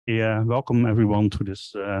Yeah, welcome everyone to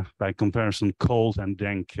this, by comparison, cold and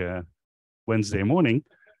dank Wednesday morning.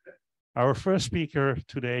 Our first speaker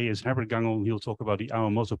today is Herbert Gangl. He'll talk about the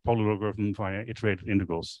Aomoto polylogarithm via iterated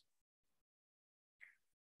integrals.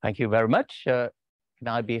 Thank you very much. Can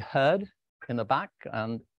I be heard in the back?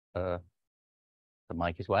 And the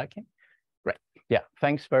mic is working? Great. Yeah,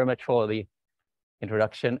 thanks very much for the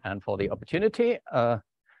introduction and for the opportunity.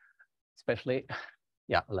 Especially,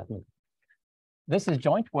 yeah, this is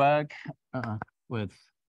joint work with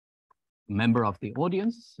a member of the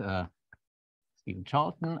audience, Stephen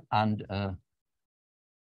Charlton, and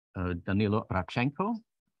Danilo Radchenko.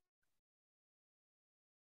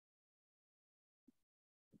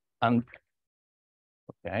 And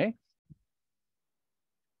okay.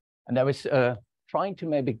 And I was trying to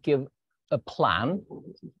maybe give a plan,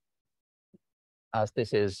 as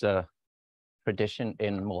this is a tradition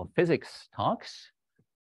in more physics talks.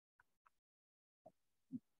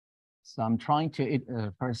 So I'm trying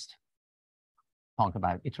to first talk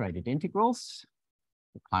about iterated integrals,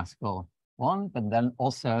 the classical one, but then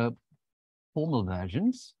also formal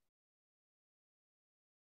versions.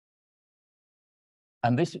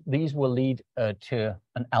 And these will lead to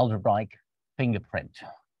an algebraic fingerprint.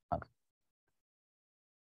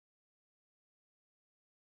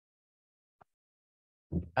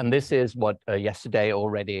 And this is what yesterday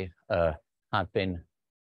already had been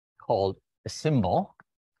called a symbol.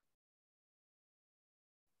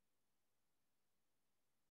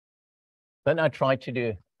 Then I tried to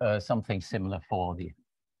do something similar for the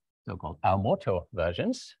so-called Aomoto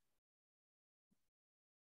versions,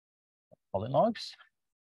 polylogs.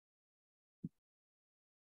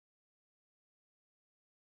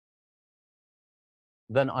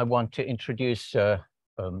 Then I want to introduce a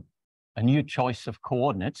new choice of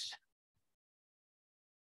coordinates.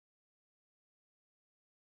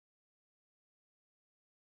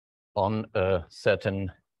 On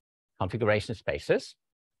certain configuration spaces.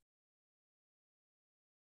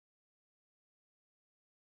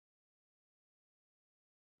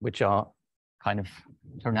 Which are kind of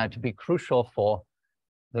turn out to be crucial for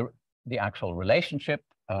the actual relationship.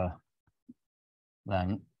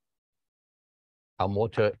 Then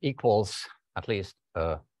Aomoto equals, at least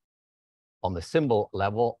on the symbol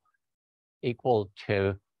level, equal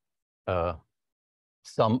to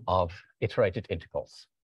sum of iterated integrals,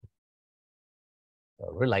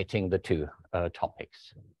 relating the two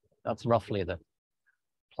topics. That's roughly the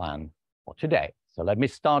plan for today. So let me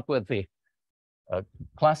start with the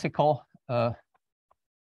classical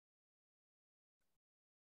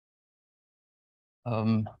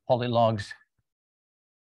polylogs.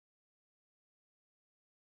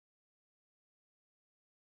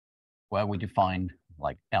 Where we define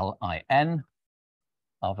like LIN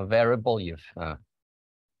of a variable. You've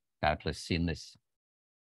doubtless seen this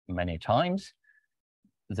many times.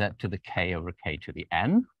 Z to the k over k to the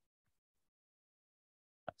n.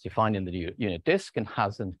 That's defined in the unit disk and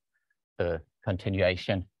has an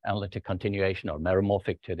continuation, analytic continuation or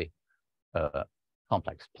meromorphic to the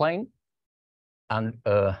complex plane. And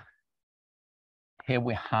here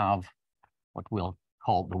we have what we'll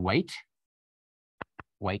call the weight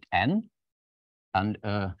n. And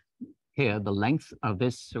here the length of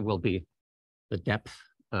this will be the depth,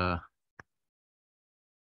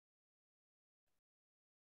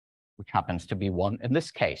 which happens to be 1 in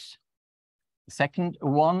this case. The second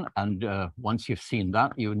one, and once you've seen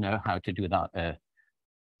that, you know how to do that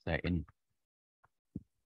say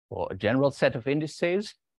for a general set of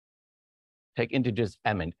indices. Take integers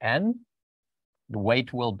m and n. The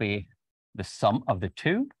weight will be the sum of the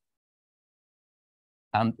two.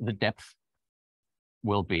 And the depth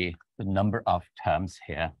will be the number of terms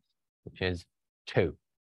here, which is 2.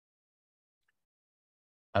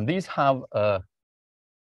 And these have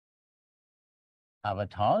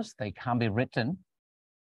avatars. They can be written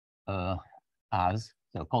as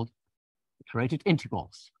so-called iterated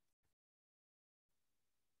integrals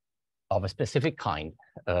of a specific kind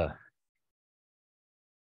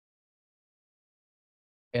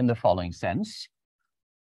in the following sense.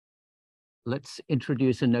 Let's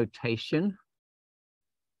introduce a notation,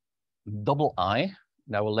 double I.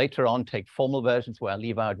 Now we'll later on take formal versions where I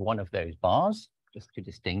leave out one of those bars, just to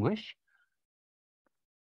distinguish.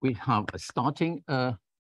 We have a starting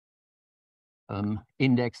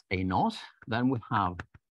index A0, then we have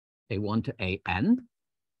A1 to AN,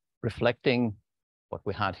 reflecting what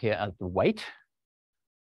we had here as the weight,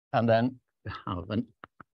 and then we have an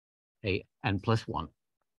AN plus 1.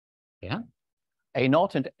 Yeah.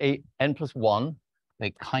 A0 and AN plus 1, they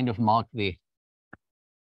kind of mark the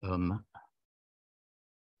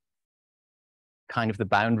kind of the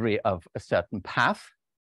boundary of a certain path.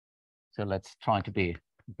 So let's try to be a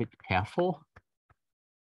bit careful.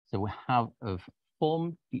 So we have a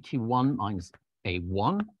form dt1 minus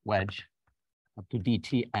a1 wedge up to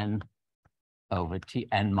dtn over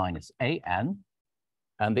tn minus an.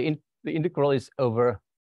 And the integral is over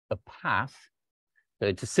a path. So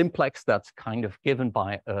it's a simplex that's kind of given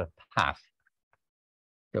by a path.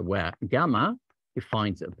 So where gamma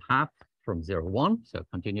defines a path from 0, 1, so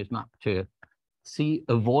continuous map to C,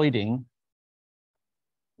 avoiding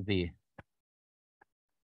the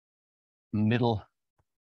middle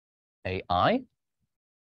AI,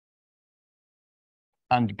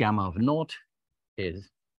 and gamma of naught is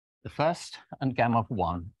the first, and gamma of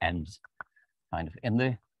 1 ends kind of in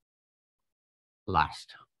the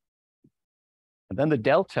last. And then the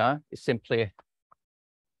delta is simply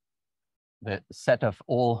the set of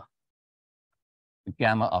all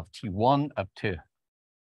gamma of T1 up to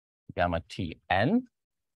gamma Tn,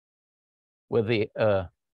 with the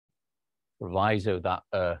proviso that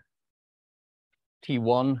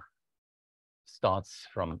T1 starts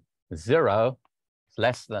from 0, it's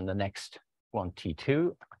less than the next one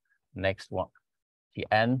T2, next one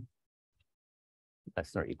Tn,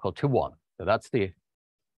 less than or equal to 1. So that's the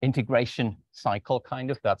integration cycle, kind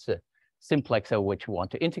of. That's a simplex over which we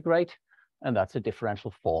want to integrate, and that's a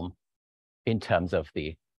differential form in terms of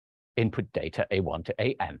the input data A1 to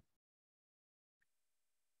AN.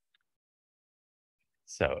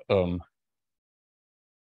 So I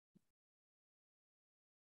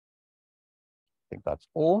think that's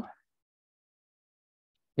all.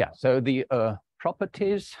 Yeah, so the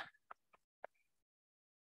properties,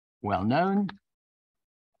 well known.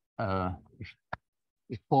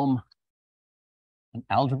 We form an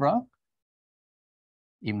algebra,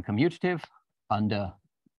 even commutative, under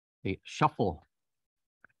the shuffle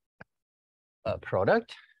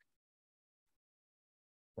product.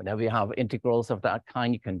 Whenever you have integrals of that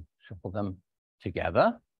kind, you can shuffle them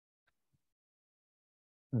together.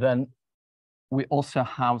 Then we also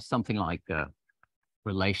have something like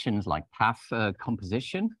relations like path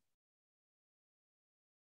composition,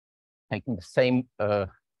 taking the same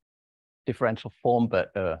differential form,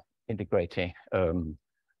 but integrating,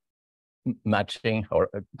 matching or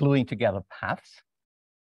gluing together paths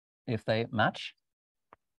if they match.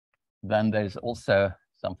 Then there's also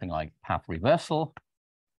something like path reversal.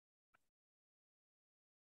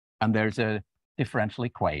 And there's a differential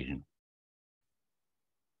equation,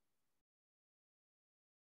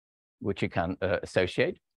 which you can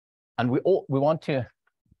associate. And we want to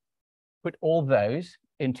put all those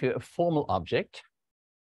into a formal object.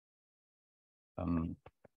 And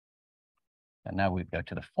now we go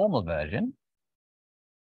to the formal version.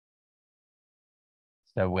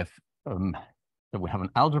 So with so we have an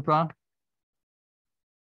algebra.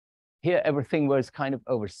 Here, everything was kind of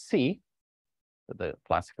over C, the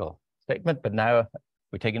classical statement, but now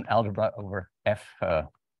we take an algebra over F to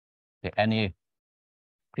any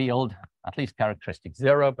field, at least characteristic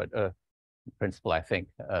 0, but in principle, I think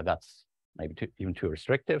that's maybe even too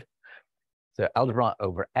restrictive. So algebra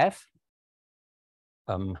over F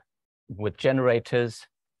with generators.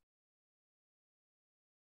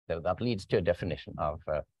 So that leads to a definition of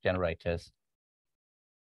generators,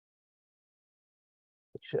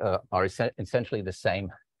 which are essentially the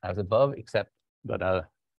same as above, except that I'll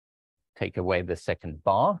take away the second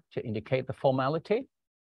bar to indicate the formality.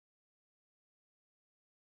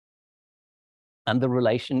 And the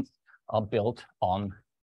relations are built on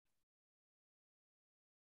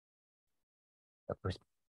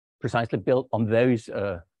precisely built on those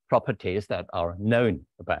properties that are known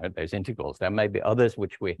about those integrals. There may be others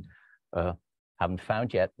which we haven't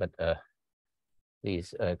found yet, but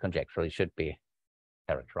these conjecturally should be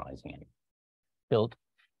characterizing it. Built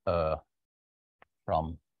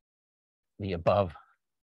from the above.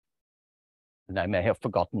 And I may have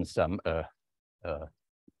forgotten some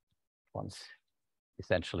ones,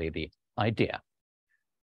 essentially the idea.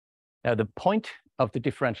 Now, the point of the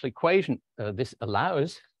differential equation, this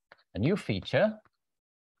allows a new feature,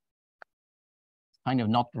 kind of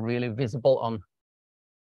not really visible on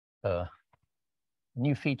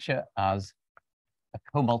new feature as a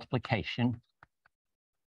co-multiplication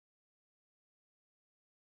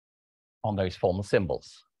on those formal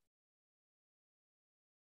symbols.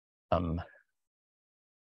 On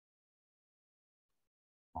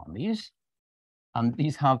these, and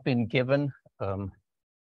these have been given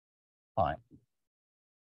by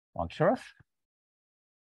Goncharov,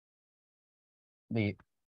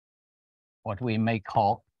 what we may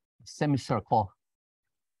call semicircle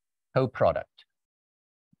co-product.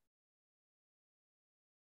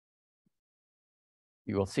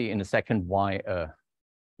 You will see in a second why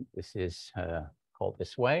this is called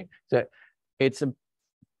this way. So it's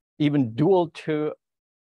even dual to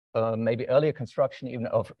maybe earlier construction even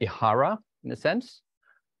of Ihara in a sense,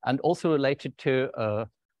 and also related to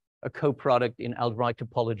a co-product in algebraic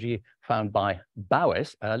topology found by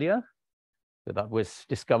Bowers earlier. So that was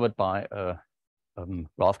discovered by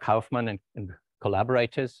Ralph Kaufman and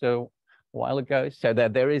collaborators a while ago. So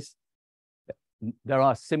there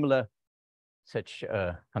are similar such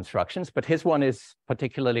constructions, but his one is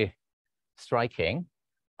particularly striking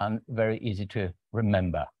and very easy to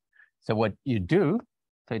remember. So what you do,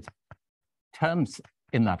 so it's terms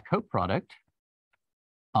in that co-product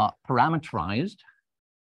are parameterized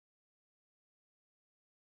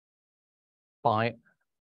by,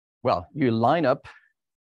 well, you line up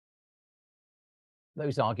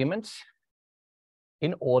those arguments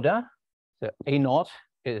in order. So A0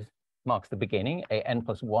 marks the beginning, AN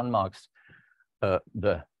plus 1 marks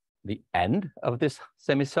the end of this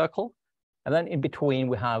semicircle. And then in between,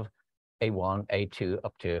 we have A1, A2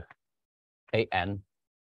 up to AN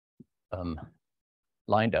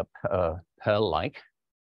lined up Pearl-like.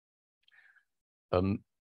 And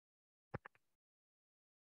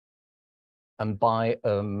by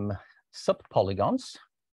subpolygons,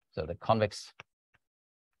 so the convex,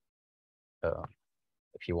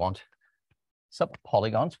 if you want,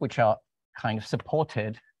 subpolygons, which are kind of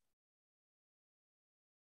supported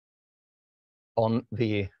on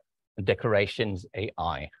the decorations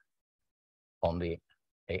AI, on the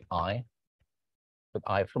AI, with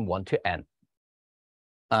I from 1 to n,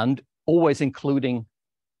 and always including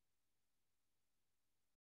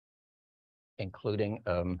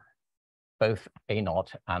both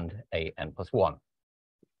A0 and AN plus 1.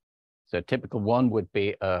 So a typical one would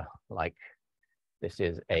be like this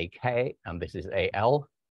is AK and this is AL,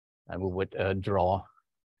 and we would draw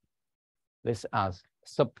this as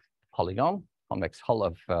subpolygon, convex hull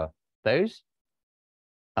of those.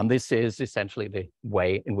 And this is essentially the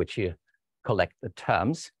way in which you collect the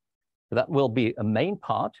terms. So that will be a main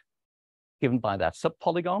part given by that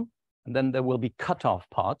subpolygon, and then there will be cutoff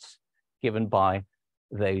parts given by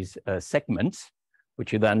those segments,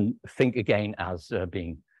 which you then think again as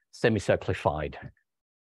being semicirclified.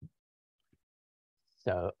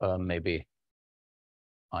 So maybe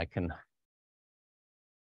I can,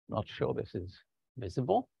 not sure this is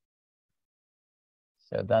visible.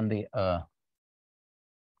 So then the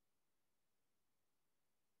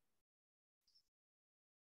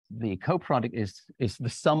co-product is the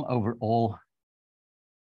sum over all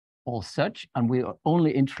such, and we are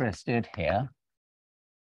only interested here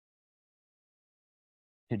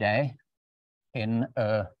today in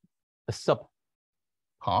the sub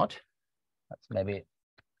part. That's maybe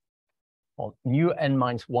called nu n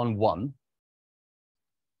minus 1, 1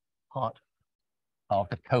 part of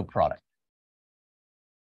the co-product.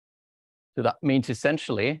 So that means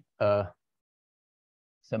essentially the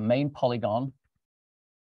main polygon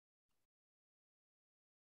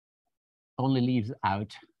only leaves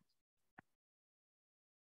out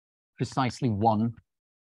precisely one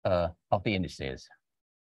of the indices.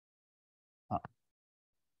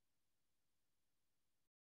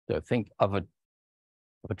 So think of a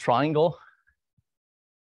triangle.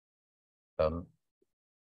 So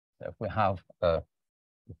if we have the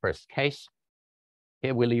first case,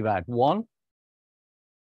 here we leave out 1.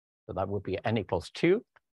 So that would be n equals 2.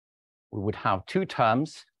 We would have 2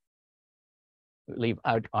 terms. We leave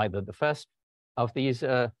out either the first of these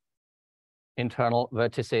internal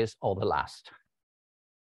vertices or the last.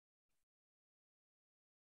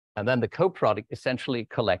 And then the co-product essentially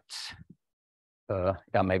collects,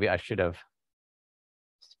 yeah, maybe I should have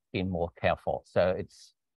been more careful. So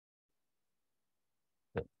it's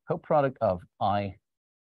the co-product of I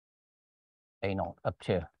A0 up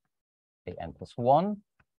to AN plus 1,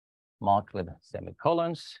 marked with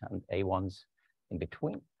semicolons, and A1's in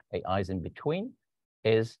between, AI's in between,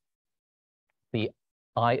 is the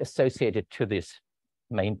I associated to this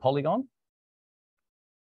main polygon.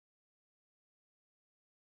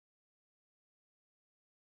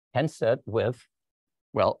 Tensor with,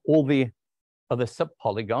 well, all the other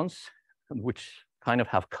subpolygons, which kind of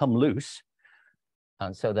have come loose.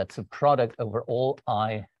 And so that's a product over all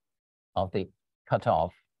I of the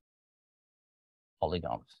cutoff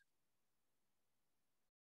polygons.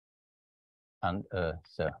 And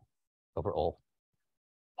so over all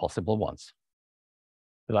possible ones.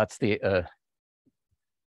 So that's the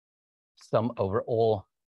sum over all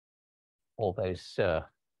those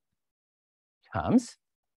terms.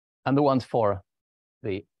 And the ones for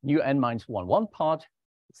the nu n minus 1, 1 part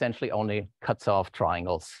essentially only cuts off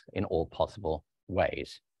triangles in all possible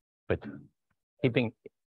ways. But keeping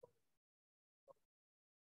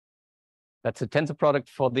That's a tensor product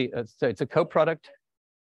for the, so it's a co-product.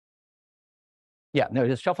 Yeah, no,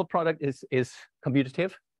 the shuffle product is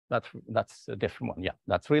commutative. That's a different one. Yeah,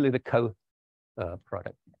 that's really the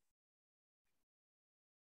co-product.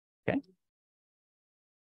 Okay.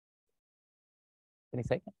 Any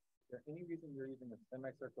second? Is there any reason you're using a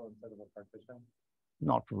semicircle instead of a partition?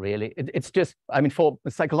 Not really. It's just, I mean, for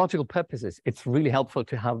psychological purposes, it's really helpful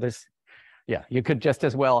to have this. Yeah, you could just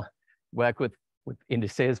as well work with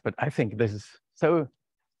indices, but I think this is so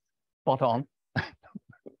spot on.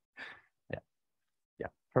 Yeah,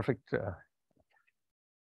 perfect.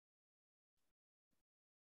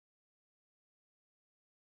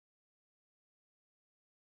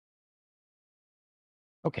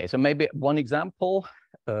 Okay, so maybe one example.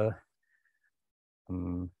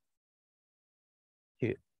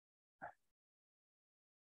 Here.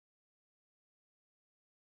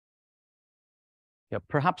 Yeah,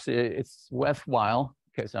 perhaps it's worthwhile,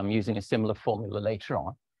 because I'm using a similar formula later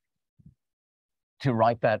on, to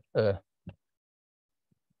write that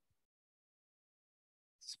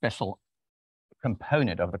special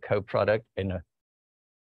component of the co-product in a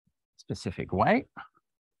specific way.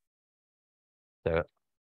 So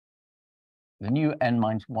the new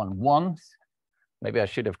n-1 ones, maybe I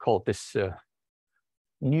should have called this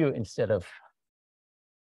new instead of,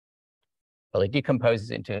 well, it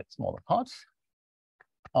decomposes into smaller parts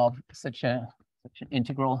of such an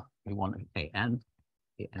integral. We want an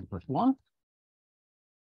plus 1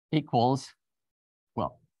 equals,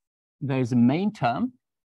 well, there's a main term.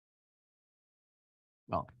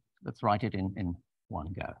 Well, let's write it in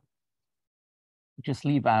one go. Just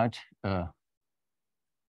leave out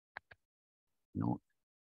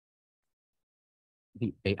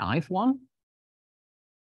the ai's one.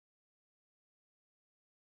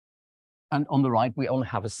 And on the right, we only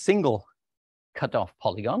have a single cutoff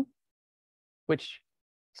polygon, which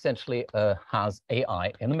essentially has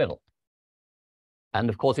ai in the middle. And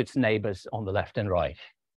of course, its neighbors on the left and right.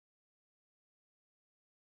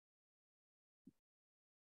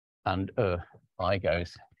 And I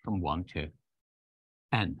goes from 1 to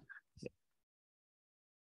n.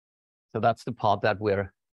 So that's the part that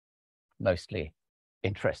we're mostly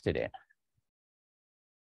interested in.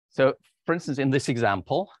 So for instance, in this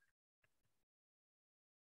example,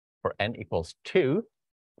 for n equals 2,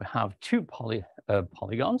 we have two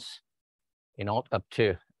polygons, A0 up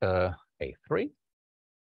to A3.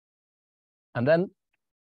 And then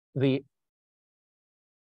the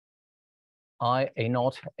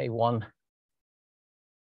A0, A1,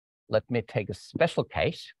 let me take a special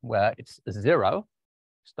case where it's 0.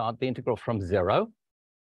 Start the integral from 0.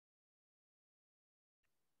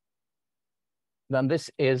 Then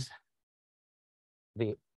this is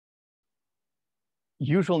the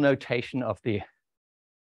usual notation of the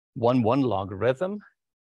 1-1 logarithm.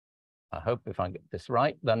 I hope if I get this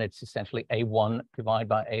right, then it's essentially A1 divided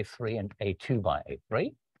by A3 and A2 by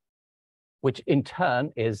A3, which in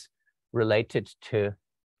turn is related to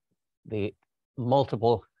the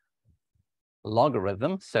multiple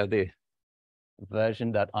logarithm. So the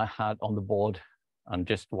version that I had on the board and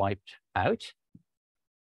just wiped out,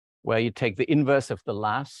 where you take the inverse of the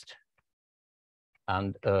last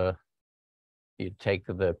and you take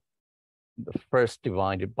the first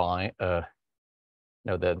divided by the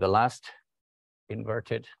last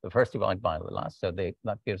inverted, the first divided by the last. So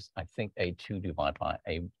that gives, I think, A2 divided by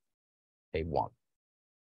A1.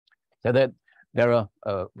 So there are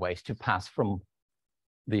ways to pass from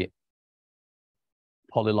the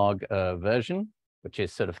polylog version, which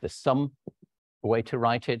is sort of the sum way to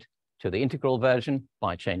write it, to the integral version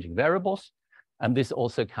by changing variables. And this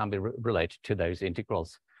also can be related to those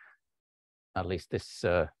integrals. At least this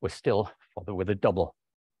was still with a double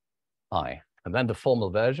I. And then the formal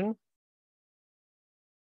version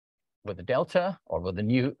with the delta or with the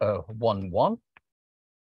new 1-1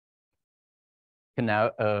 can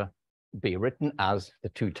now be written as the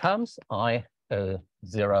two terms, I0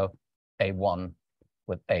 A1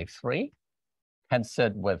 with A3,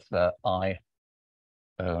 tensored with I0,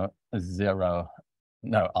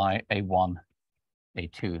 no, I A1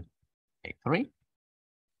 A2 A3.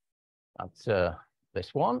 That's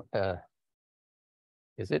this one.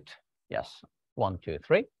 Is it? Yes, 1, 2,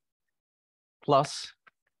 3. Plus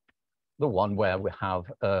the one where we have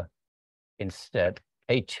instead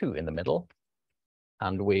A2 in the middle,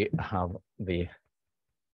 and we have the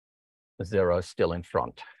 0 still in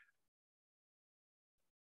front.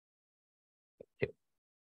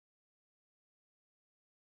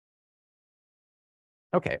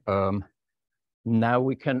 Okay, now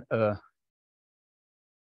we can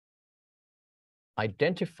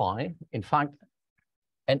identify, in fact,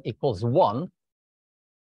 n equals 1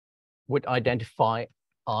 would identify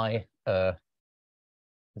I,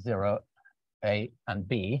 0, A, and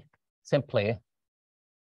B simply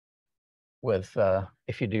with,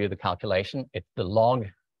 if you do the calculation, it's the log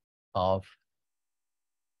of,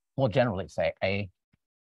 more generally say A,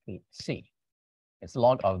 B, C. It's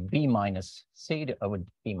log of B minus C over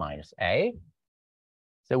B minus A.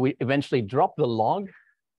 So we eventually drop the log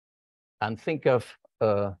and think of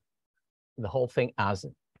the whole thing as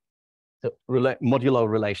the modulo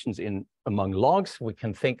relations among logs. We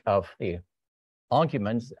can think of the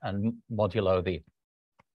arguments and modulo the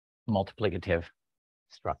multiplicative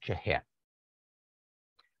structure here.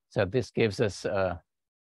 So this gives us so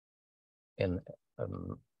n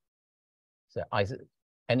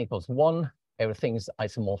equals 1, everything's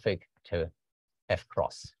isomorphic to f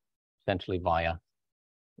cross, essentially via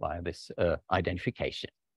this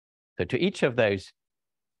identification. So to each of those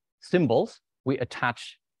symbols, we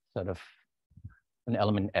attach sort of an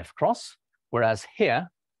element f cross, whereas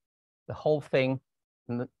here, the whole thing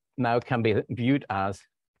now can be viewed as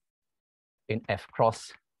in f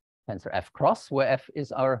cross, tensor f cross, where f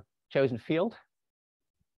is our chosen field.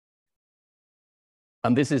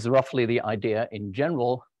 And this is roughly the idea in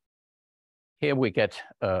general. Here we get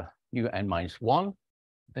nu n minus 1.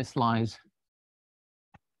 This lies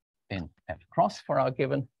in f cross for our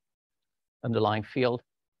given underlying field.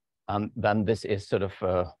 And then this is sort of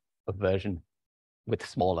a version with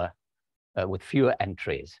smaller, with fewer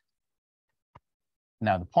entries.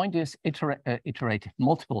 Now the point is iterate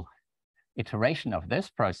multiple iteration of this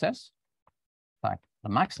process. In fact, the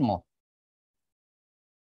maximally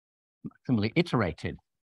iterated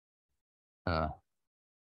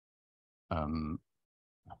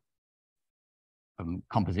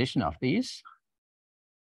composition of these.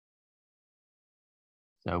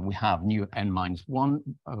 So we have nu n minus 1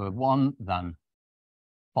 over 1, then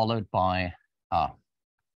followed by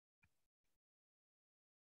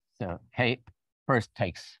so k first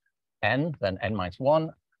takes n, then n minus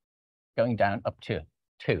 1, going down up to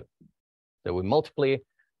 2. So we multiply,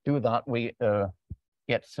 do that, we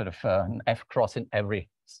get sort of an f cross in every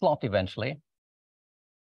slot eventually.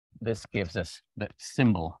 This gives us the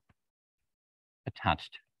symbol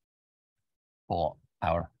attached for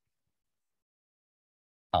our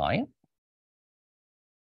I,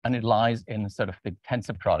 and it lies in sort of the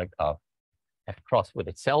tensor product of f cross with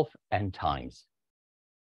itself n times.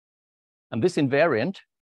 And this invariant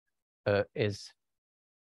is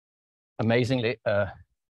amazingly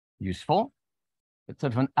useful. It's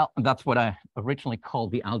sort of that's what I originally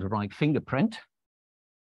called the algebraic fingerprint.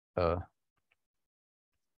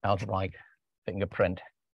 Algebraic fingerprint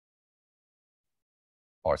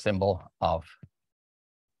or symbol of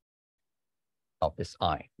this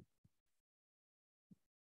I.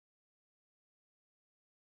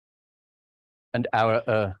 And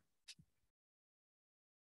our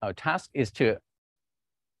task is to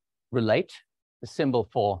relate the symbol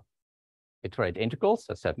for iterated integrals,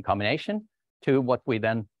 a certain combination, to what we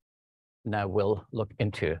then now will look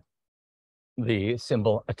into, the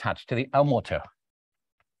symbol attached to the Aomoto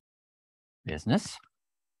business.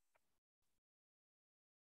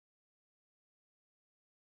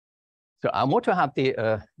 So Aomoto had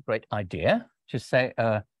the great idea to say,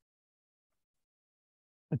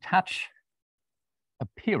 attach a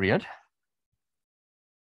period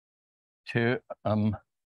to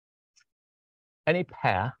any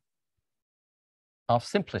pair of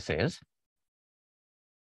simplices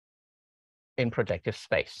in projective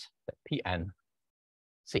space,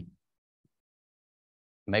 Pn(C).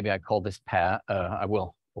 Maybe I call this pair, I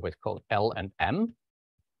will always call it L and M.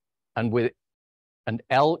 And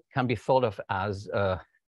L can be thought of as a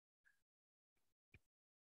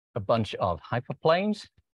bunch of hyperplanes,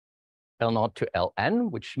 L0 to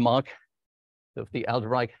Ln, which mark the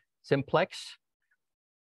algebraic simplex,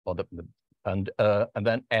 or and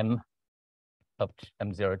then M up to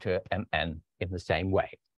M0 to Mn in the same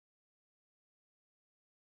way.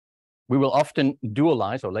 We will often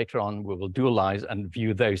dualize, or later on we will dualize and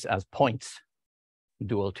view those as points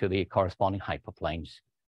dual to the corresponding hyperplanes,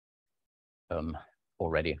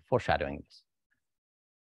 already foreshadowing this.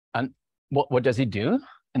 And what does he do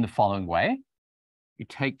in the following way? You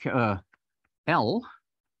take L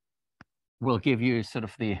will give you sort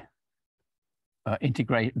of the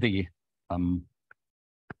integrate the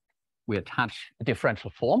we attach a differential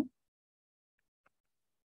form,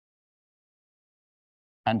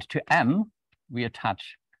 and to M we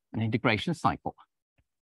attach an integration cycle.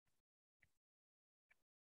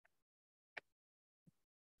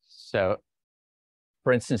 So,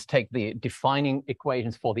 for instance, take the defining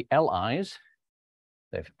equations for the LIs.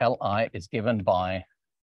 So if Li is given by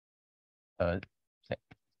say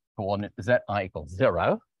coordinate zi equals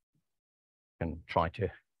 0, and try to,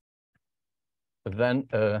 then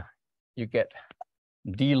you get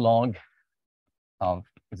d log of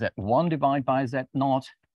z1 divided by z0,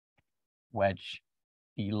 wedge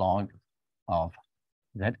d log of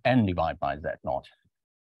zn divided by z0.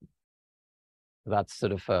 That's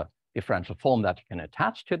sort of a differential form that you can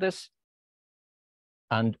attach to this.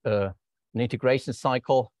 And an integration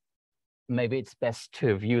cycle, maybe it's best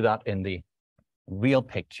to view that in the real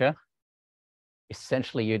picture.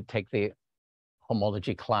 Essentially, you'd take the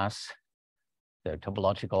homology class, the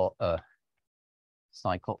topological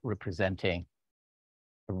cycle representing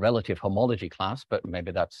a relative homology class, but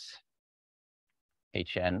maybe that's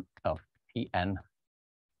Hn of Pn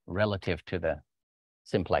relative to the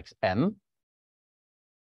simplex M.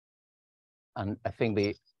 And I think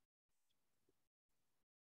the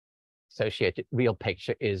associated real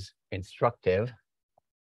picture is instructive.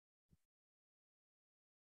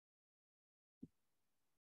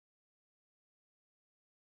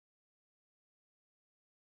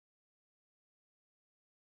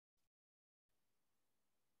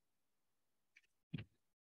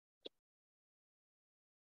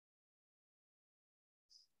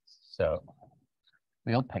 So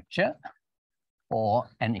real picture for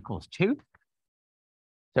n equals 2.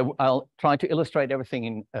 So I'll try to illustrate everything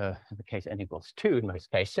in the case n equals 2 in most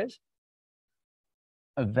cases.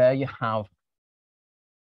 There you have,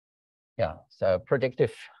 so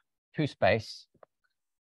predictive two space.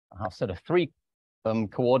 I have sort of 3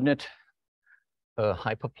 coordinate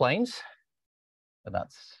hyperplanes. So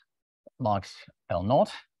that's marks L0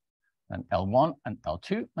 and L1 and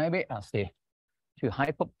L2 maybe as the 3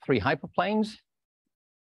 hyperplanes.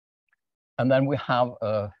 And then we have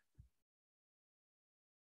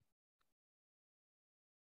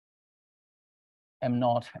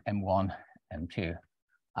M0, M1, M2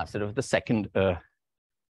 as sort of the second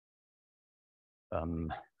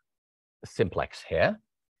simplex here.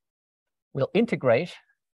 We'll integrate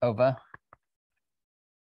over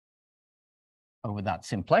that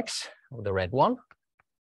simplex, or the red one,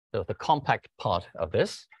 so the compact part of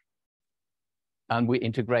this. And we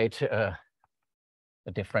integrate the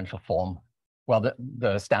differential form, well,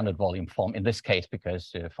 the standard volume form in this case,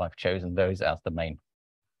 because if I've chosen those as the main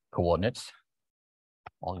coordinates,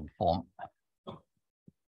 volume form.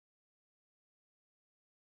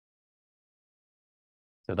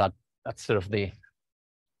 So that's sort of the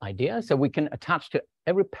idea. So we can attach to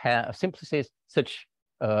every pair of simplices such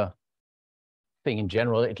thing in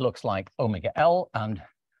general. It looks like omega L and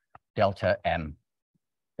delta M.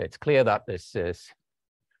 It's clear that this is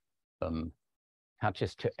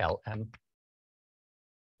attaches to LM.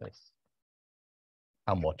 This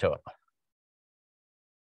Aomoto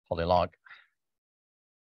polylog.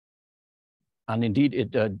 And indeed,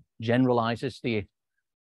 it generalizes the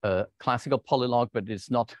classical polylog, but it's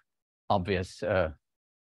not obvious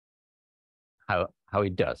how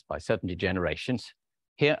it does by certain degenerations.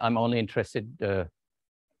 Here, I'm only interested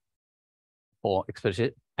for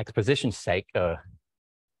exposition's sake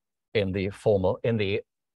in the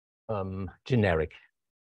generic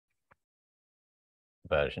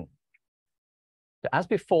version. So as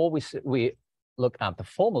before, we look at the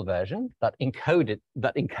formal version that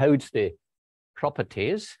encodes the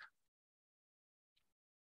properties.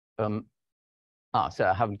 So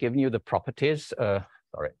I haven't given you the properties.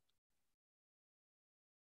 Sorry.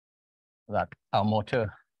 That Aomoto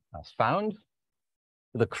has found.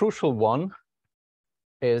 The crucial one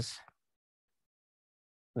is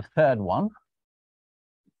the third one.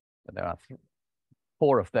 There are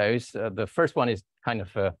 4 of those. The first one is kind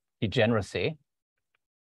of a degeneracy.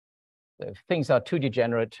 If things are too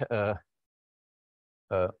degenerate,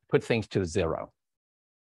 put things to 0.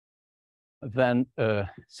 Then,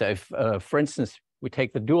 so if, for instance, we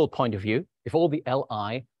take the dual point of view, if all the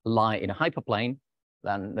Li lie in a hyperplane,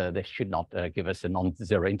 then this should not give us a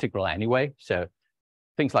non-zero integral anyway. So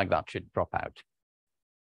things like that should drop out.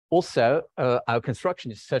 Also, our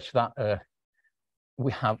construction is such that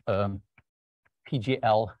we have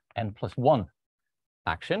PGL n+1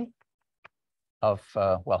 action of,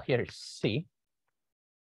 well, here is C,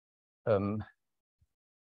 sort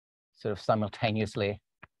of simultaneously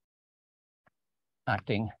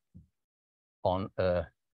acting on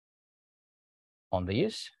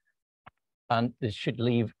these. And this should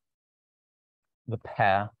leave the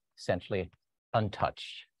pair essentially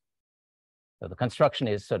untouched. So the construction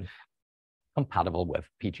is sort of compatible with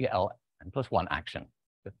PGL n+1 action,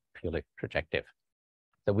 purely projective.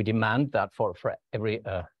 So we demand that for every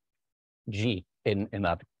G in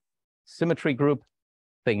that symmetry group,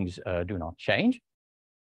 things do not change.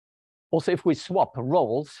 Also, if we swap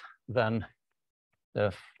roles, then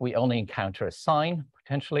if we only encounter a sign,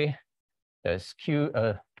 potentially, there's Q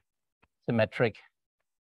symmetric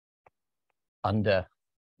under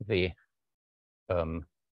the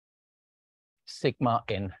sigma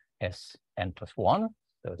in Sn plus 1,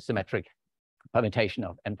 so symmetric permutation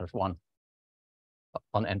of n plus 1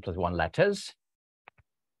 on n plus 1 letters.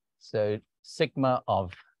 So sigma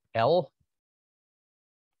of L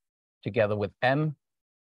together with M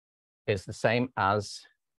is the same as,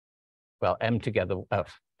 well,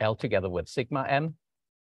 L together with sigma M,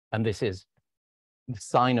 and this is the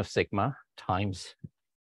sine of sigma times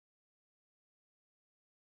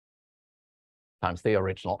the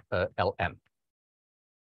original Lm.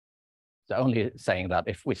 So only saying that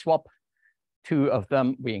if we swap two of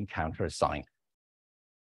them, we encounter a sign.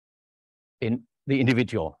 In the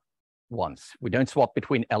individual ones, we don't swap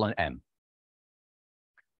between L and M.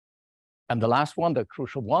 And the last one, the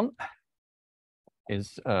crucial one,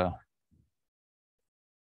 is the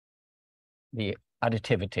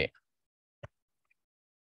additivity.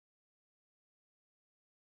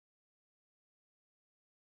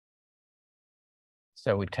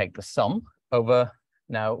 So we take the sum over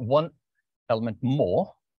now one element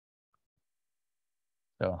more.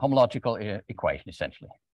 So homological equation, essentially.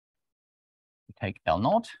 We take L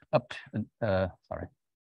naught up,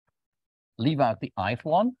 leave out the ith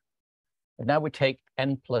one. And now we take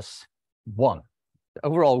n plus 1.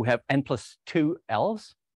 Overall, we have n plus 2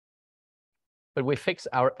 L's, but we fix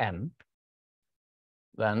our m,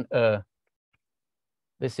 then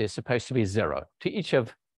this is supposed to be 0. To each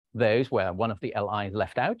of those where one of the Li is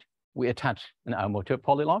left out, we attach an Aomoto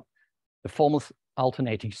polylog. The formal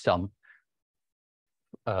alternating sum,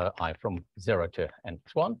 I from 0 to n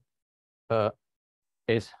plus 1,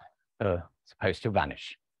 is supposed to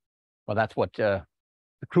vanish. Well, that's what the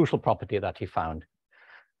crucial property that he found,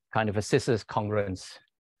 kind of a scissors congruence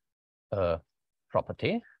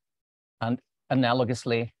property. And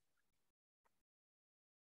analogously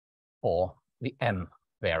for the m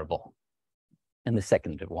variable in the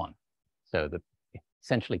second one. So they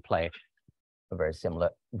essentially play a very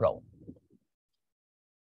similar role.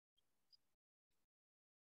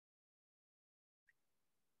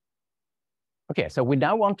 Okay, so we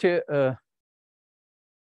now want to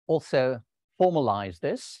also formalize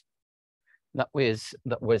this. That was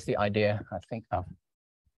the idea, I think, of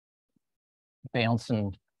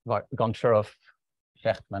Beilinson, Goncharov,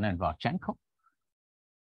 Schechtman and Varchenko.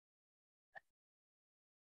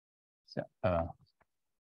 So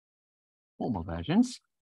formal versions.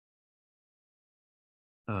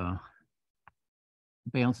 Beilinson,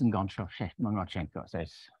 Goncharov, Schechtman, Varchenko. So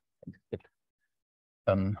it's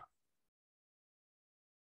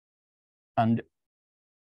and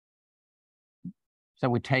so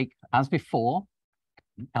we take, as before,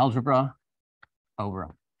 algebra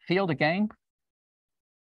over field again,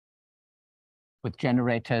 with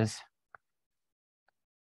generators,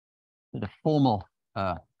 the formal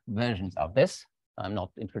versions of this. I'm not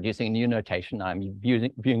introducing a new notation. I'm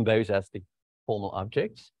viewing those as the formal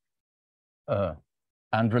objects,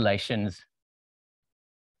 and relations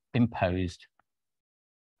imposed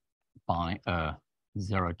by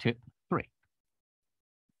 0 to 3.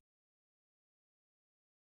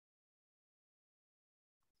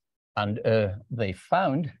 And they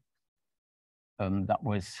found, that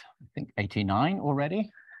was, I think, 89 already,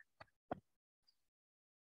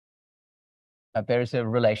 there is a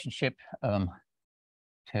relationship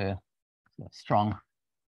to strong,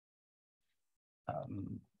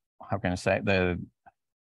 how can I say, a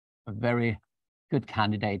very good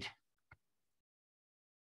candidate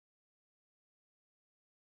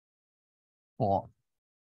for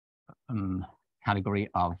category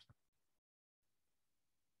of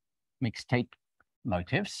mixed state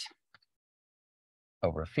motifs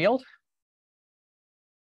over a field.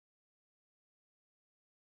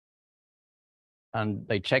 And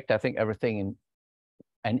they checked, I think, everything in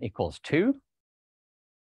n equals 2.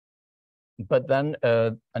 But then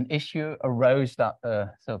an issue arose that,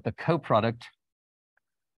 so the coproduct,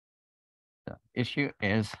 the issue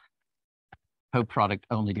is coproduct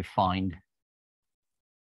only defined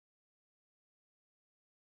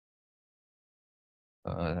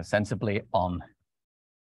sensibly on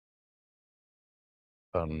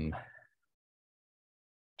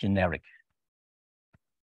generic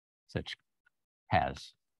such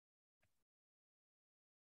pairs.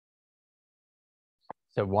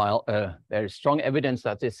 So while there is strong evidence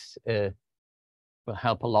that this will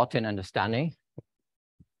help a lot in understanding,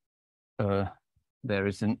 there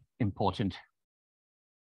is an important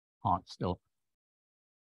part still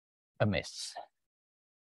amiss.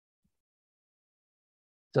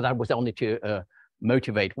 So that was only to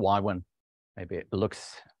motivate why, when maybe it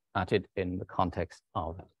looks at it in the context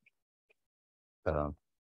of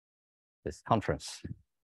this conference.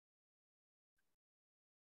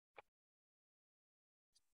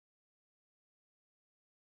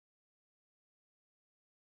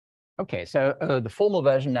 Okay, so the formal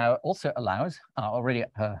version now also allows, I already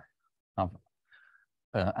have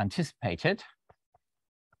anticipated,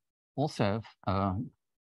 also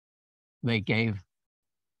they gave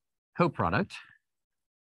coproduct,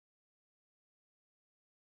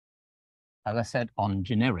 as I said, on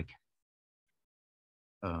generic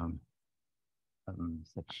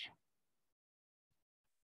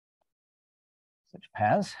such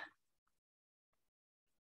pairs.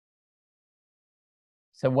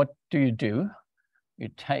 So what do? You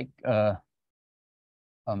take,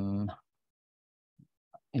 in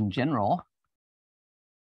general,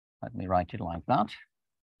 let me write it like that,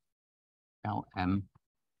 LM.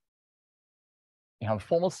 You have a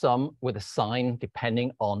formal sum with a sign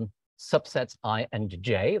depending on subsets I and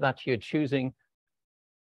J that you're choosing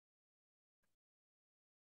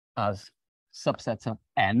as subsets of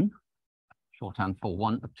N, shorthand for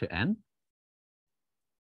 1 up to N.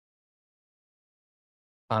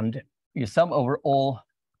 And you sum over all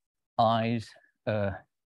I's, I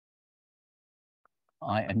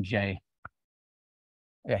and J.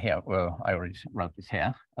 Yeah, here, well, I already wrote this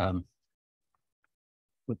here.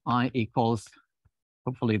 With I equals,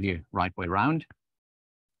 hopefully the right way around.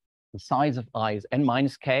 The size of I is n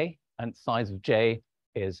minus k, and size of j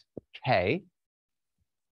is k.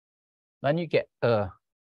 Then you get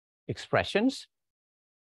expressions.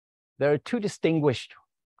 There are two distinguished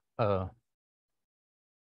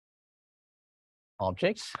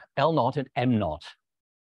objects, L naught and M naught.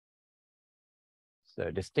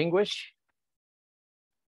 So distinguish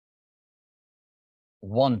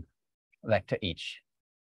one vector each.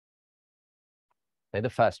 Say the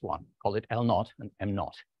first one, call it L naught and M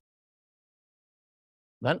naught.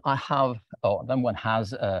 Then I have, then one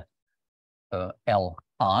has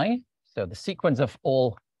Li. So the sequence of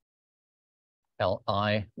all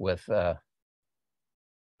Li with I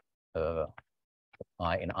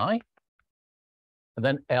in I. And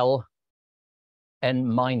then L n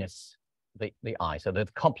minus the I, so the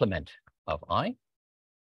complement of I.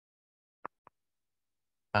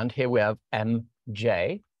 And here we have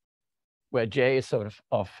Mj, where j is sort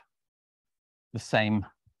of the same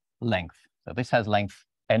length. So this has length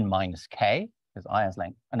n minus k, because I has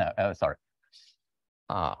length, sorry.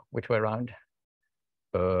 Which way around?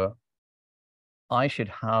 I should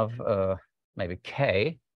have maybe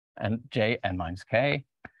k and j n minus k,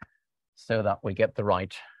 so that we get the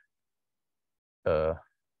right, we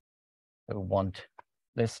want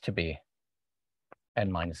this to be n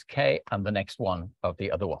minus k, and the next one of the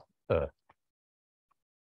other one.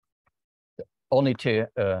 Only to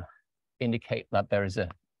indicate that there is a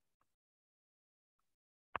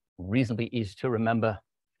reasonably easy to remember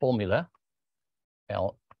formula,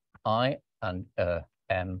 Li and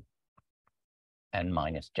M n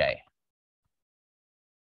minus j.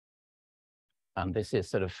 And this is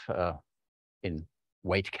sort of in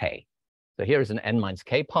weight k. So here is an n minus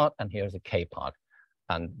k part, and here is a k part.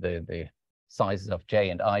 And the sizes of j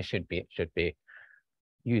and I should be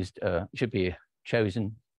used, should be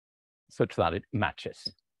chosen such that it matches.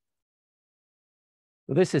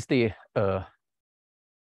 So this is the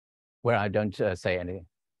where I don't say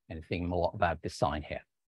anything more about this sign here.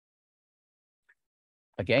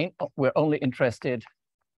 Again, we're only interested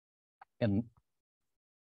in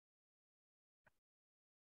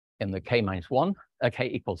the k minus 1, k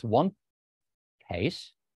equals 1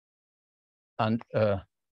 case, and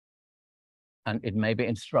it may be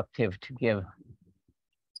instructive to give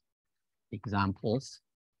examples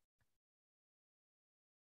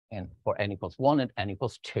for n equals 1 and n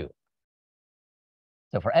equals 2.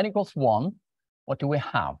 So for n equals 1, what do we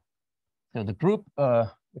have? So the group,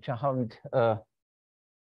 which I haven't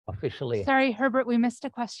officially. Sorry, Herbert, we missed a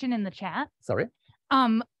question in the chat. Sorry.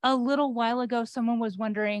 A little while ago, someone was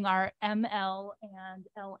wondering, are ML and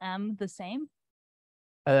LM the same?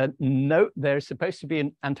 No, there's supposed to be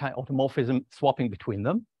an anti-automorphism swapping between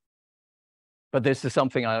them. But this is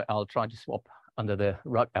something I'll try to swap under the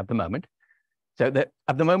rug at the moment. So that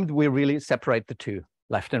at the moment, we really separate the two,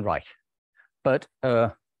 left and right. But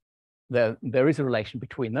there is a relation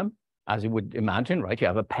between them, as you would imagine, right? You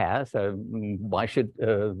have a pair, so why should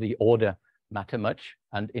the order matter much?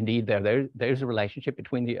 And indeed, there's a relationship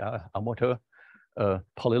between the Aomoto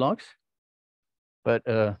polylogs, but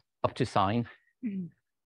up to sign,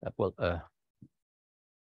 that will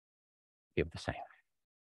give the same.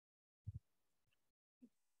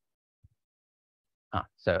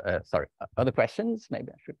 So sorry, other questions?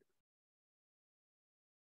 Maybe I should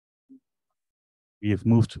we have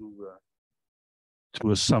moved to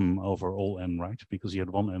a sum over all n, right? Because you had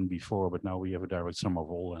one n before, but now we have a direct sum of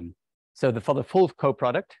all n. So for the full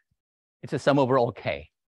coproduct, it's a sum over all k.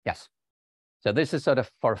 Yes. So this is sort of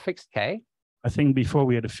for a fixed k. I think before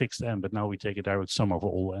we had a fixed n, but now we take a direct sum over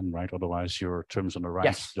all n, right? Otherwise, your terms on the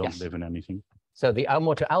right don't live in anything. So the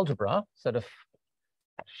Aomoto algebra sort of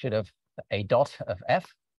should have a dot of f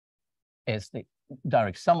is the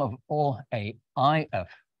direct sum of all a I of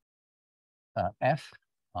f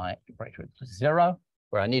I greater than 0,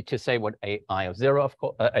 where I need to say what a I of 0 of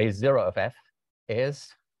course a 0 of f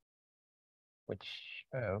is, which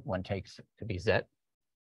one takes to be z.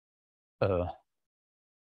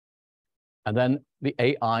 And then the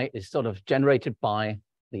AI is sort of generated by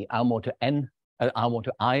the Aomoto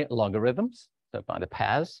I logarithms, so by the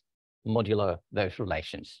pairs modulo those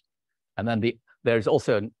relations. And then there's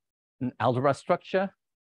also an algebra structure,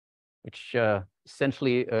 which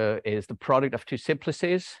essentially is the product of two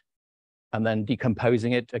simplices, and then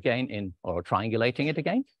decomposing it again or triangulating it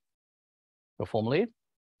again for formally.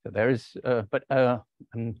 So there is, but I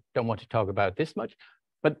don't want to talk about this much,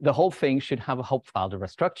 but the whole thing should have a Hopf algebra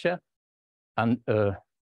structure. And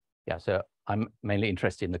yeah, so I'm mainly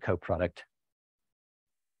interested in the coproduct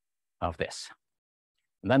of this.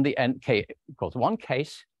 And then the nk equals one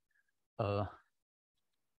case.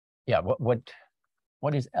 Yeah, what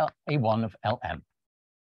is A1 of Lm?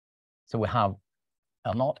 So we have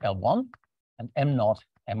L0, L1, and M0,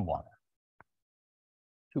 M1.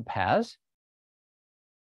 Two pairs.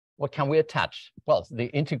 What can we attach? Well, the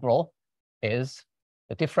integral is,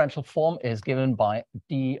 the differential form is given by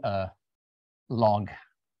d log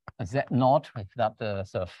z0, if that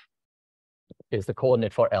sort of is the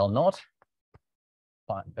coordinate for L0.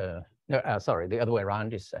 But, no, sorry, the other way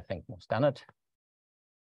around is, I think, more standard.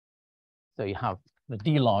 So you have the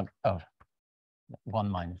d log of 1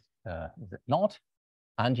 minus z0,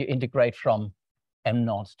 and you integrate from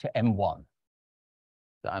m0 to m1.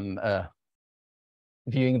 So I'm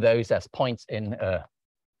viewing those as points in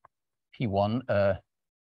P1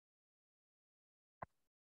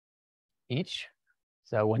 each.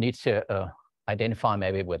 So we need to identify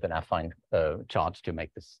maybe with an affine chart to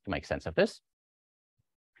make sense of this.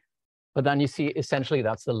 But then you see essentially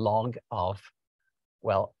that's the log of,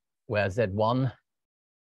 well, where Z1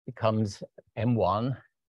 becomes M1.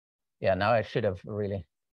 Yeah, now I should have really,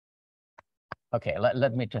 okay,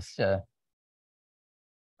 let me just, Can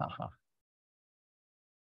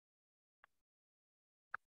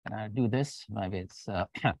I do this? Maybe it's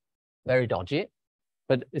very dodgy,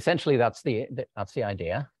 but essentially that's the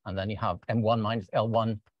idea. And then you have M1 minus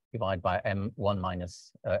L1 divided by M1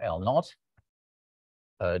 minus L0.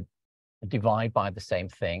 Divide by the same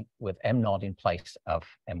thing with M0 in place of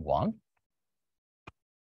M1.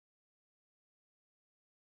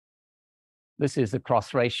 This is the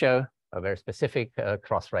cross ratio, a very specific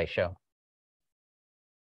cross ratio.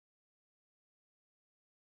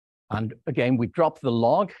 And again, we drop the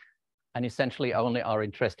log and essentially only are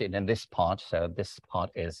interested in this part. So this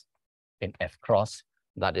part is in F cross.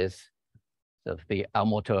 That is sort of the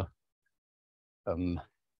Aomoto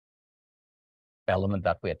element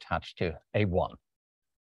that we attach to A1.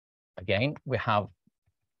 Again, we have,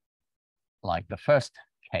 like the first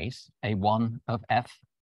case, A1 of F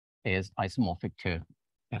is isomorphic to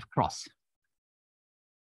F cross.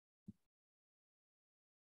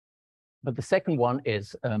 But the second one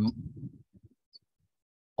is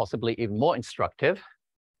possibly even more instructive.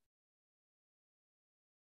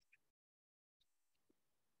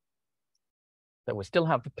 So we still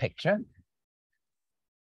have the picture.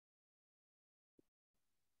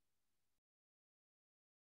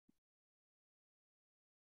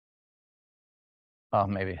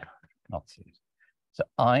 Maybe not. So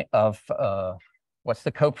I of, what's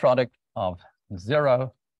the coproduct of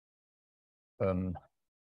 0?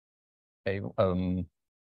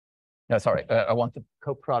 No, sorry, I want the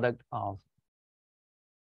coproduct of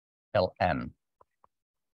Lm.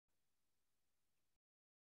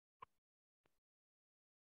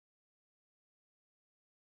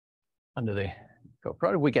 Under the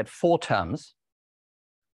coproduct, we get 4 terms.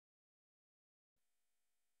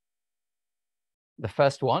 The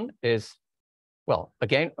first one is, well,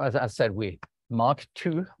 again, as I said, we mark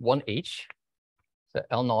 2, 1 each. So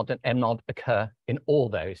L0 and M0 occur in all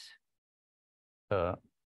those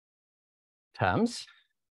terms.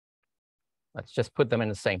 Let's just put them in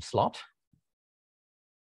the same slot.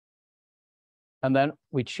 And then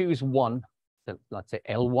we choose one, so let's say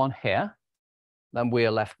L1 here. Then we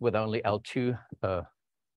are left with only L2.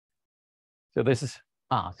 So this is,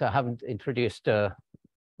 so I haven't introduced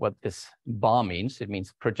what this bar means. It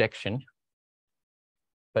means projection.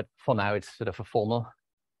 but for now it's sort of a formal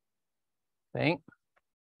thing.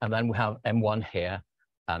 And then we have M1 here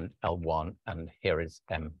and L1, and here is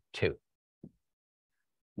M2.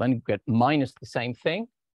 Then you get minus the same thing,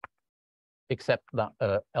 except that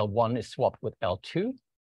L1 is swapped with L2.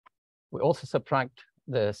 We also subtract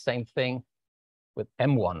the same thing with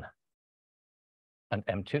M1 and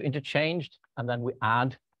M2 interchanged, and then we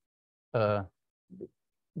add the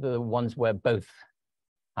ones where both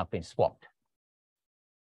have been swapped.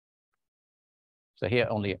 So here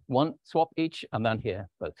only one swap each, and then here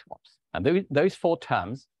both swaps. And those four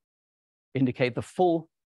terms indicate the full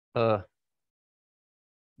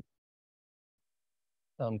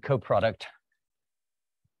coproduct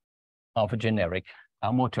of a generic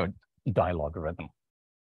Aomoto dilogarithm.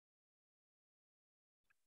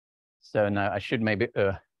 So now I should maybe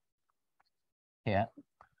here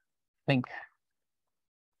think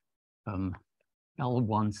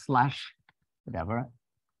L1 slash whatever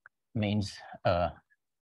means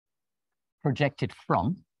projected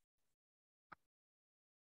from.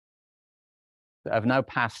 So I've now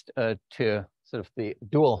passed to sort of the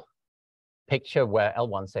dual picture where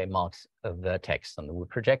L1, say, marks a vertex, and we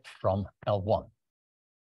project from L1.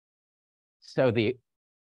 So the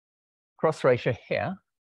cross ratio here,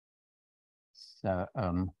 so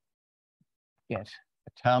get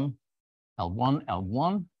a term L1,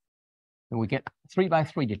 L1, and we get 3 by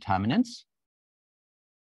 3 determinants.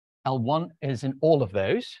 L1 is in all of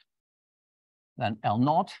those, then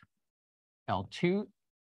L0, L2,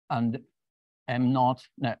 and M0,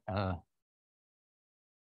 no,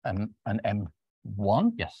 and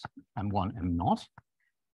M1, yes, M1, M0.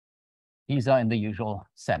 These are in the usual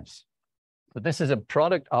sense. So this is a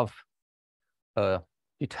product of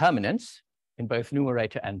determinants in both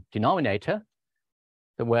numerator and denominator,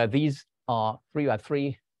 so where these are 3 by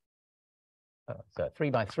 3, so 3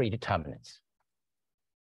 by 3 determinants,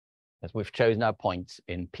 as we've chosen our points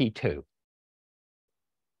in P2.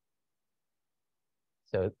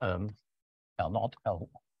 So L0, L2,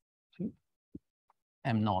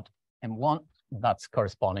 M0, M1, that's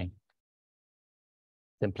corresponding,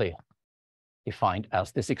 simply defined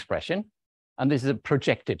as this expression. And this is a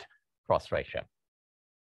projected cross ratio.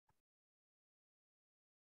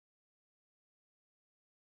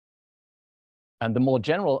 And the more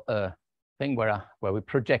general thing where we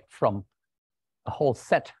project from a whole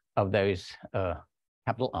set of those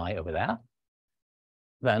capital I over there,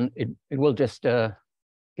 then it will just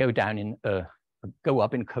go down in go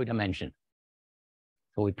up in codimension.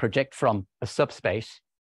 So we project from a subspace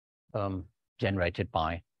generated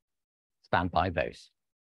by, spanned by those.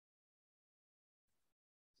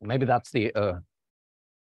 So maybe that's the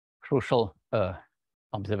crucial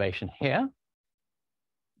observation here.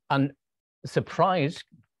 And the surprise,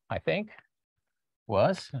 I think,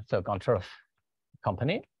 was, so Goncharov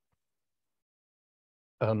company,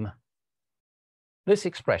 this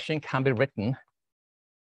expression can be written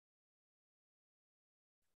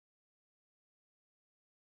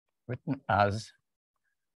as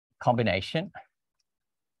a combination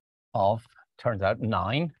of, turns out,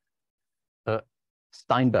 9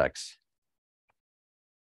 Steinbergs.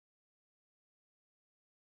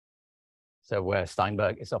 So where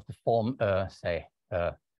Steinberg is of the form, say,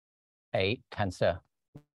 A tensor.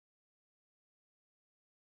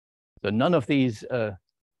 So none of these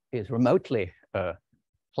is remotely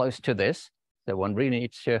close to this. So one really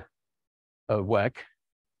needs to work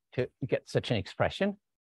to get such an expression.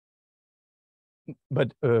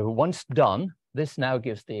 But once done, this now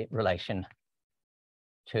gives the relation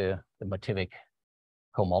to the motivic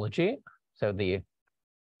cohomology. So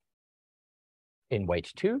in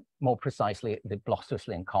weight 2, more precisely, the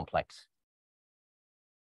Bloch-Kriz complex.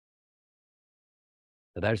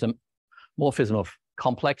 So there's a morphism of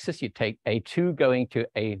complexes. You take A2 going to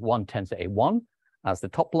A1 tensor A1 as the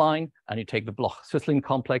top line, and you take the Bloch-Kriz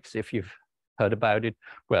complex, if you've heard about it,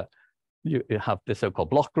 where you have the so-called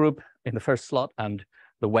Bloch group in the first slot and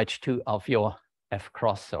the wedge 2 of your F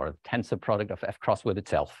cross, or tensor product of F cross with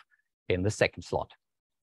itself, in the second slot.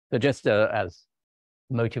 So just as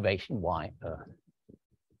motivation why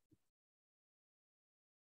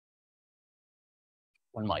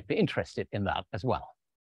one might be interested in that as well.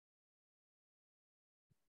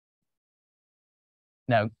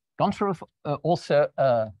 Now, Goncharov also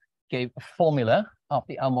gave a formula of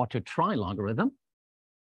the Aomoto trilogarithm,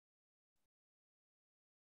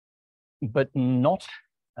 but not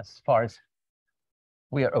as far as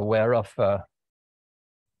we are aware of for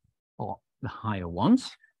the higher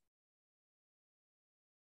ones.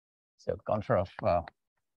 So Goncharov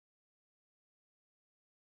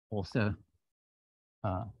also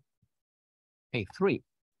A3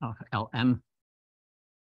 of LM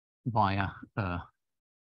via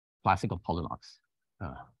classical polylogs.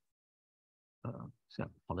 So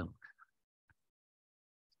polylogs.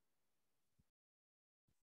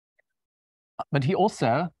 But he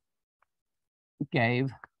also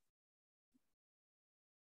gave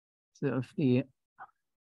sort of the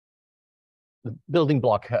building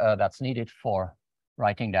block that's needed for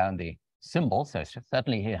writing down the symbol. So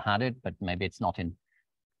certainly he had it, but maybe it's not in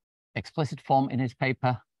explicit form in his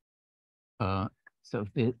paper. So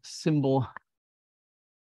the symbol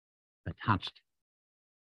attached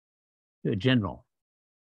to a general,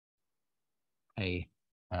 a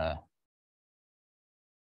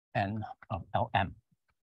n of Lm.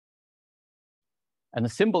 And the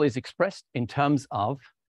symbol is expressed in terms of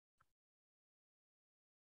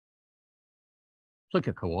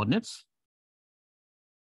flicker coordinates.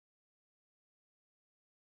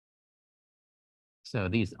 So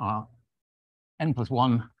these are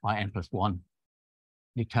n+1 by n+1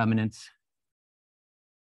 determinants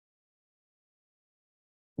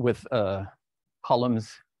with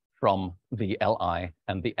columns from the Li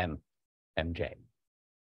and the Mj.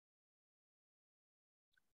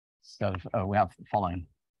 So we have the following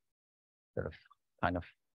sort of kind of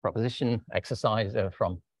proposition exercise to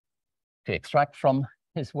extract from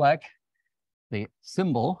his work. The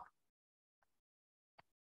symbol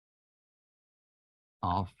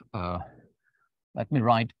of, let me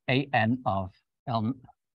write an of L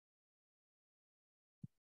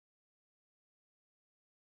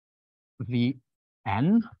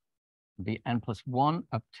Vn, the n+1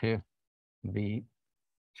 up to the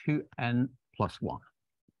 2n+1.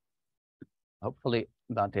 Hopefully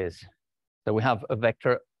that is, so we have a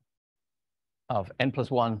vector of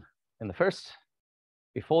n+1 in the first,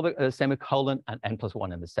 before the semicolon, and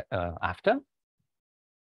n+1 in the after.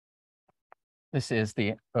 This is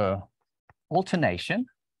the alternation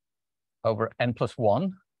over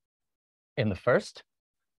n+1 in the first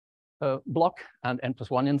block and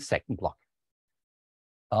n+1 in the second block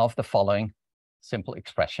of the following simple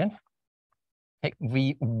expression. Take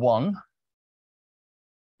V1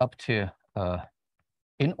 up to,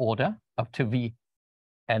 in order, up to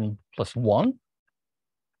Vn+1.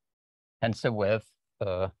 Tensor with,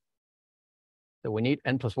 so we need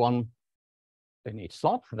n+1 in each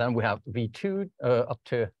slot. Then we have V2 up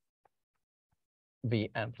to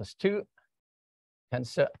Vn+2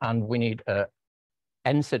 tensor, and we need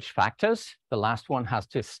n such factors. The last one has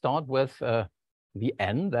to start with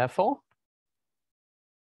Vn, therefore,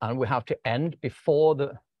 and we have to end before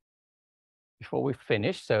we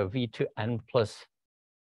finish. So V2n plus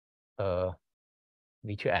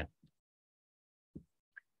V2n.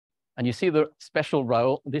 And you see the special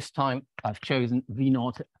role. This time I've chosen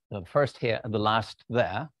V0, the first here and the last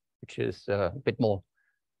there, which is a bit more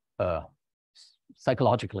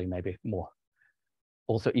psychologically, maybe more,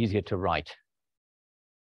 also easier to write.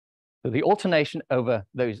 So the alternation over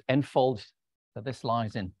those n-folds, so this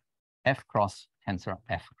lies in f cross tensor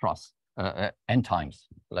f cross n times.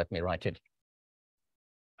 Let me write it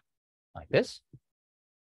like this.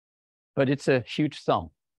 But it's a huge sum,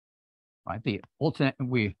 right?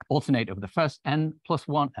 We alternate over the first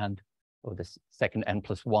n+1 and over the second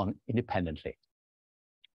n+1 independently.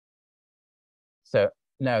 So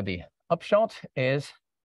now the upshot is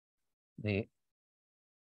the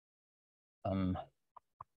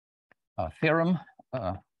theorem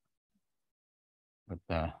with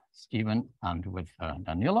Stephen and with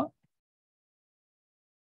Daniela.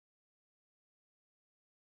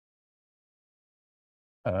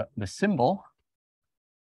 The symbol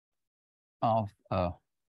of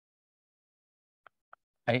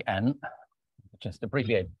an, just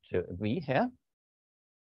abbreviated to V here,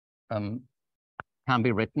 can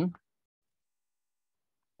be written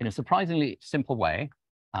in a surprisingly simple way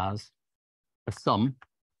as a sum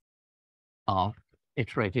of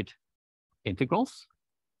iterated integrals.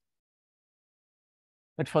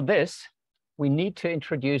 But for this, we need to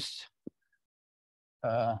introduce,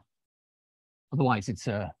 otherwise it's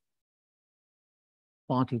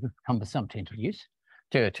far too cumbersome to introduce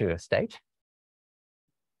to a state.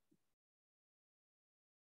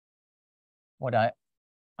 What I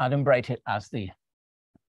adumbrate it as the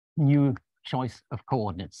new choice of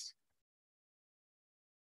coordinates.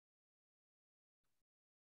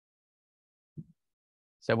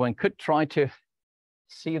 So one could try to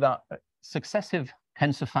see that successive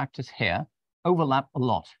tensor factors here overlap a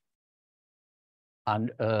lot.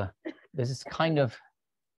 And this is kind of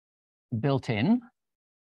built in.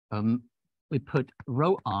 We put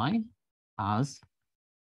rho I as,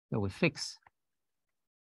 so we fix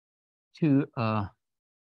 2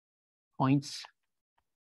 points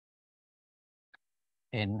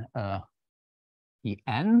in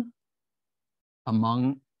Pn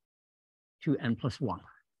among 2n plus 1.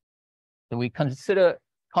 So we consider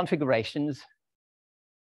configurations,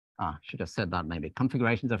 should have said that maybe,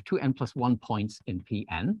 configurations of 2n plus 1 points in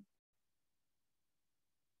Pn.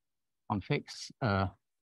 Configs, so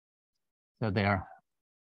they're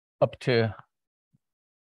up to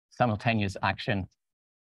simultaneous action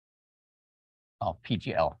of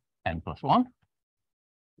PGL n plus 1.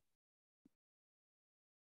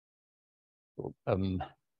 And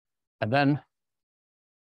then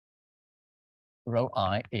rho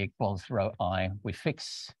I equals rho I. We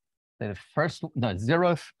fix the first, the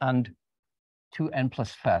 0th and 2n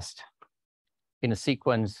plus first in a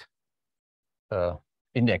sequence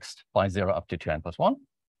indexed by 0 up to 2n plus 1.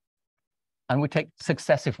 And we take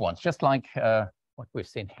successive ones, just like what we've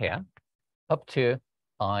seen here, up to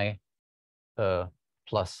I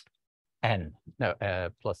plus n. No,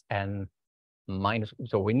 plus n minus.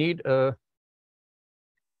 So we need a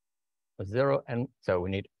 0, and so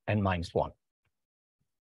we need n minus 1.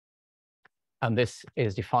 And this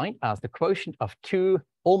is defined as the quotient of two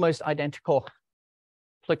almost identical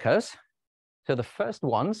flickers. So the first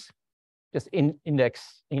ones just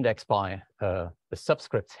index by the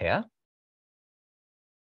subscripts here,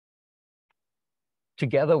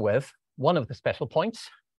 together with one of the special points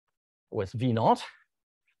was V0.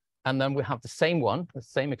 And then we have the same one, the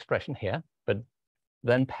same expression here, but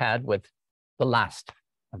then paired with the last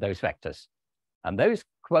of those vectors. And those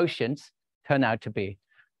quotients turn out to be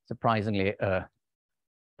surprisingly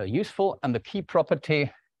useful. And the key property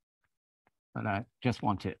that I just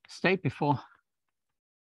want to state before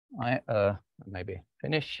I maybe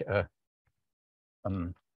finish.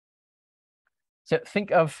 So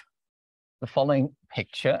think of the following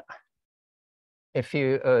picture. If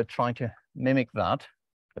you try to mimic that,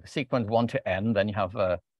 with the sequence 1 to n, then you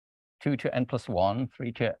have 2 to n plus 1,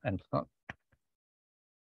 3 to n plus 1.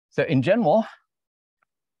 So in general,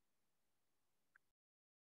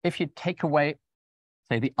 if you take away,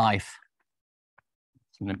 say, the ith,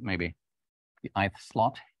 maybe the ith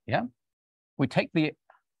slot, yeah, we take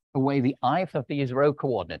away the ith of these row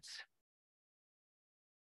coordinates.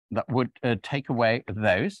 That would take away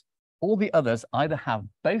those. All the others either have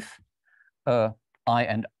both I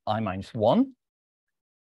and I minus 1.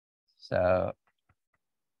 So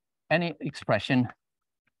any expression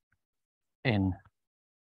in,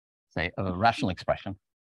 say, a rational expression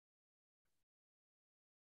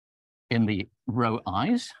in the row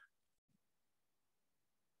i's,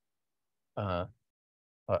 call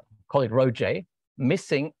it row j,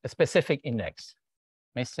 missing a specific index,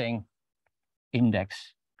 missing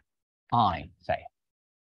index I, say,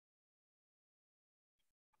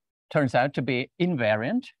 turns out to be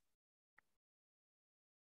invariant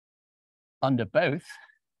under both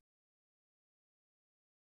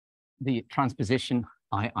the transposition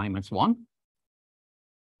I minus 1,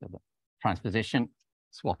 so the transposition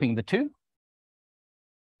swapping the two,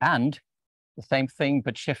 and the same thing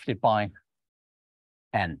but shifted by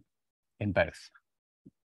n in both.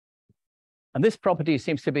 And this property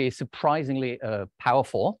seems to be surprisingly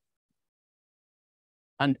powerful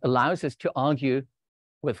and allows us to argue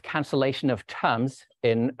with cancellation of terms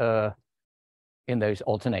in those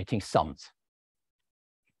alternating sums.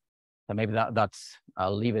 So maybe that's,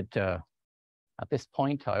 I'll leave it at this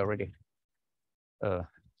point. I already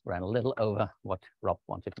ran a little over what Rob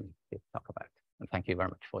wanted me to talk about. And thank you very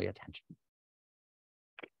much for your attention.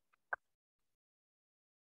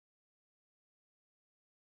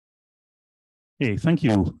 Okay, thank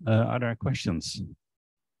you. Are there questions?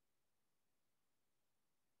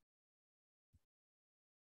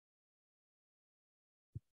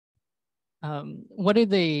 What do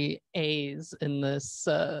the A's in this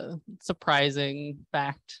surprising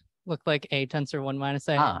fact look like? A tensor 1 minus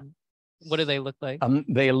A. What do they look like?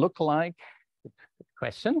 They look like, good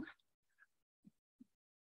question.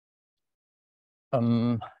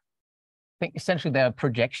 I think essentially they're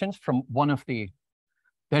projections from one of the,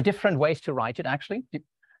 there are different ways to write it actually.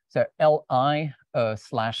 So Li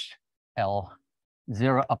slash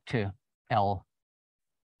L0 up to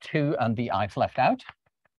L2 and the i's left out.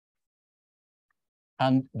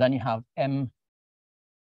 And then you have Mi,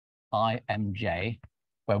 Mj,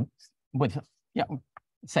 well, with, yeah,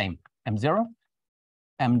 same, M0,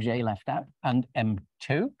 Mj left out, and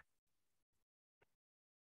M2.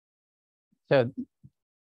 So,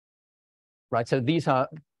 right, so these are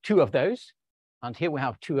two of those, and here we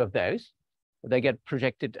have two of those. They get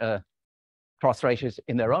projected cross ratios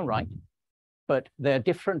in their own right, but they're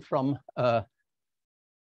different from, hang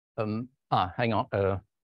on,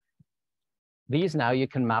 these now you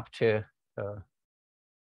can map to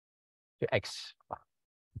x.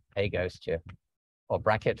 A goes to or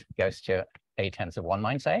bracket goes to a tensor 1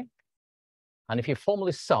 minus a. And if you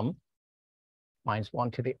formally sum minus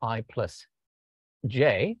 1 to the I plus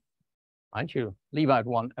j, and you leave out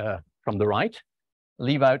one from the right,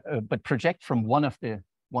 leave out, but project from one of the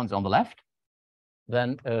ones on the left,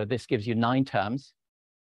 then this gives you 9 terms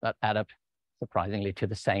that add up surprisingly to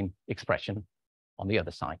the same expression on the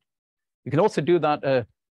other side. You can also do that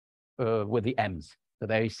with the m's. So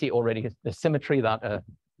there you see already the symmetry that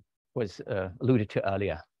was alluded to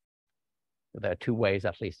earlier. So there are 2 ways,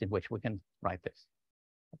 at least, in which we can write this.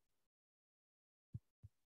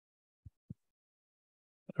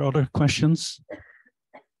 Are there other questions?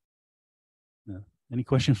 Any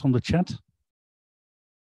questions from the chat?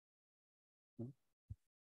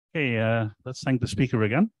 Okay, let's thank the speaker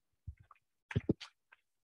again.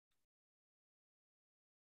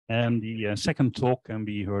 And the second talk can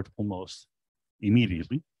be heard almost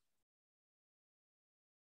immediately.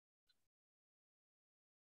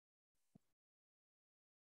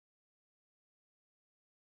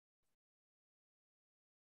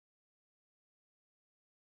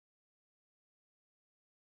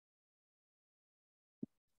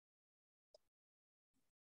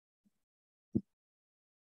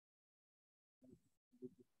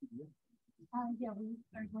 Yeah, we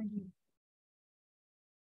are going to